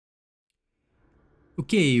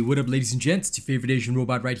Okay, what up ladies and gents, it's your favorite Asian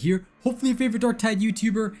robot right here, hopefully your favorite Darktide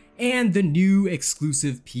YouTuber, and the new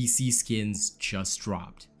exclusive PC skins just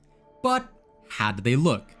dropped. But, how do they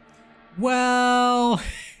look? Well,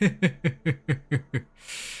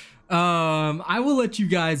 I will let you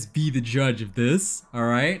guys be the judge of this,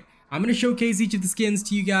 alright? I'm going to showcase each of the skins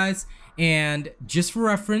to you guys, and just for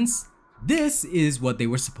reference, this is what they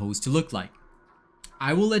were supposed to look like.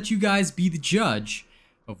 I will let you guys be the judge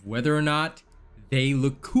of whether or not they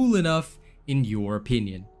look cool enough in your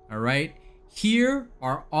opinion, alright? Here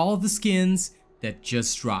are all the skins that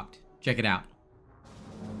just dropped. Check it out.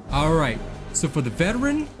 Alright, so for the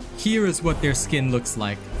veteran, here is what their skin looks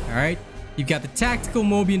like, alright? You've got the tactical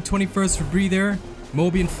Mobian 21st Rebreather,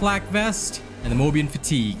 Mobian flak vest, and the Mobian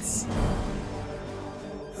fatigues.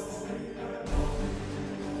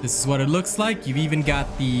 This is what it looks like. You've even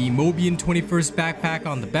got the Mobian 21st backpack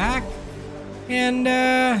on the back, and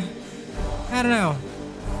I don't know.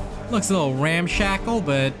 Looks a little ramshackle,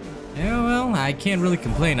 but yeah, well, I can't really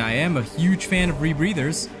complain. I am a huge fan of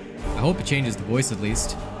rebreathers. I hope it changes the voice at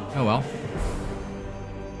least. Oh well.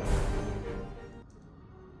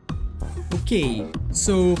 Okay,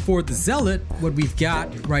 so for the Zealot, what we've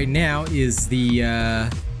got right now is the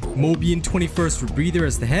Mobian 21st Rebreather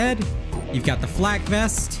as the head. You've got the flak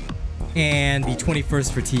vest and the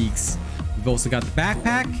 21st fatigues. We've also got the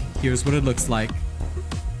backpack. Here's what it looks like.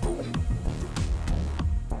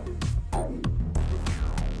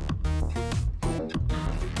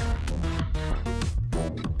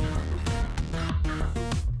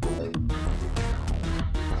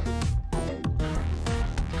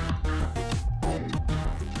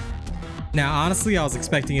 Now, honestly, I was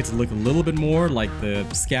expecting it to look a little bit more like the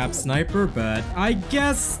Scab Sniper, but I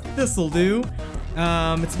guess this'll do.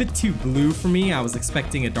 It's a bit too blue for me. I was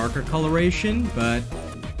expecting a darker coloration, but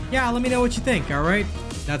yeah, let me know what you think, alright?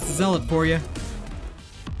 That's the Zealot for you.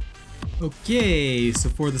 Okay, so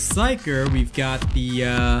for the Psyker, we've got the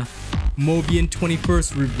Mobian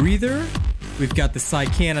 21st Rebreather, we've got the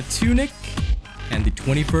Psycana Tunic, and the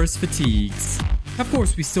 21st Fatigues. Of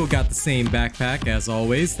course, we still got the same backpack as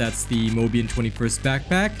always. That's the Mobian 21st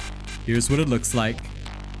backpack. Here's what it looks like.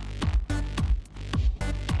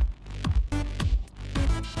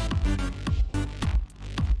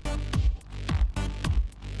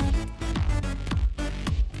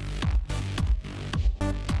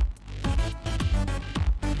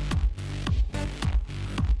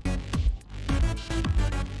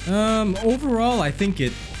 Overall, I think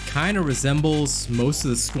it kind of resembles most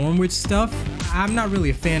of the Stormwitch stuff. I'm not really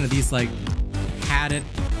a fan of these like padded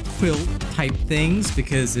quilt type things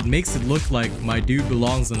because it makes it look like my dude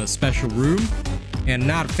belongs in a special room, and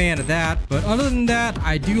not a fan of that. But other than that,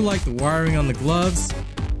 I do like the wiring on the gloves.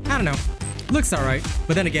 I don't know, looks alright.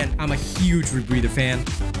 But then again, I'm a huge Rebreather fan.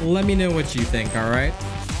 Let me know what you think, alright?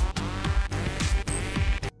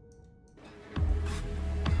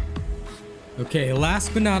 Okay,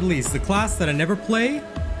 last but not least, the class that I never play,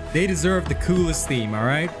 they deserve the coolest theme,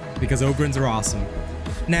 alright? Because Ogrins are awesome.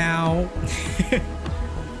 Now,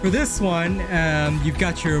 for this one, you've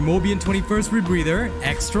got your Mobian 21st Rebreather,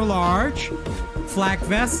 extra large, flak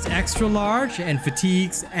vest, extra large, and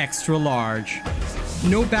fatigues, extra large.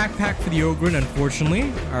 No backpack for the Ogrin,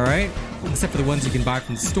 unfortunately, alright? Except for the ones you can buy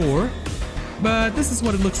from the store. But this is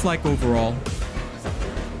what it looks like overall.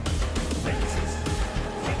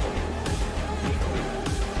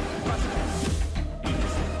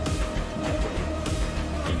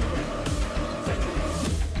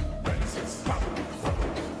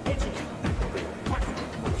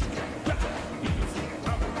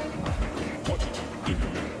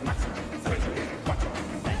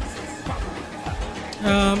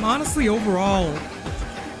 Honestly, overall,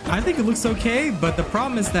 I think it looks okay, but the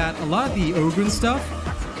problem is that a lot of the Ogrin stuff,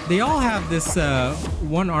 they all have this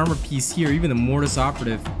one armor piece here, even the Mortis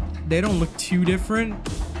Operative. They don't look too different,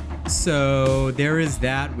 so there is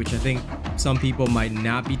that, which I think some people might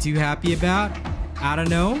not be too happy about. I don't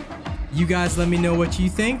know. You guys let me know what you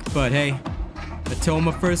think, but hey,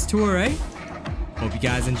 Atoma first tour, eh? Hope you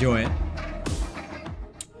guys enjoy it.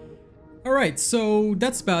 Alright, so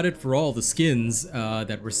that's about it for all the skins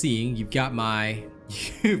that we're seeing. You've got my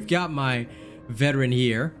veteran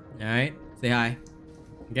here. Alright, say hi.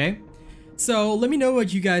 Okay? So let me know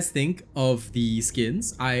what you guys think of the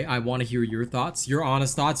skins. I want to hear your thoughts, your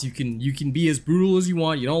honest thoughts. You can be as brutal as you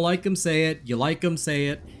want. You don't like them, say it. You like them, say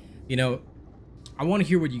it. You know, I want to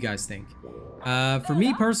hear what you guys think. For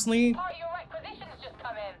me personally,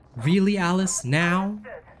 really, Alice, now?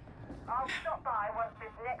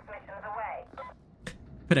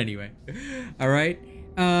 But anyway, alright,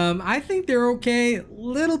 I think they're okay. A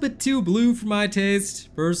little bit too blue for my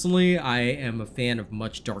taste. Personally, I am a fan of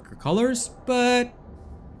much darker colors, but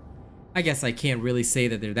I guess I can't really say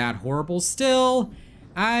that they're that horrible. Still,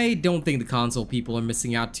 I don't think the console people are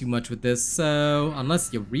missing out too much with this, so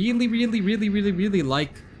unless you really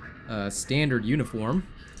like a standard uniform,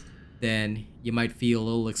 then you might feel a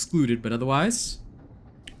little excluded, but otherwise,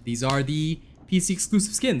 these are the PC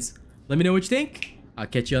exclusive skins. Let me know what you think. I'll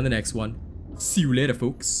catch you on the next one. See you later,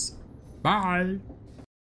 folks. Bye.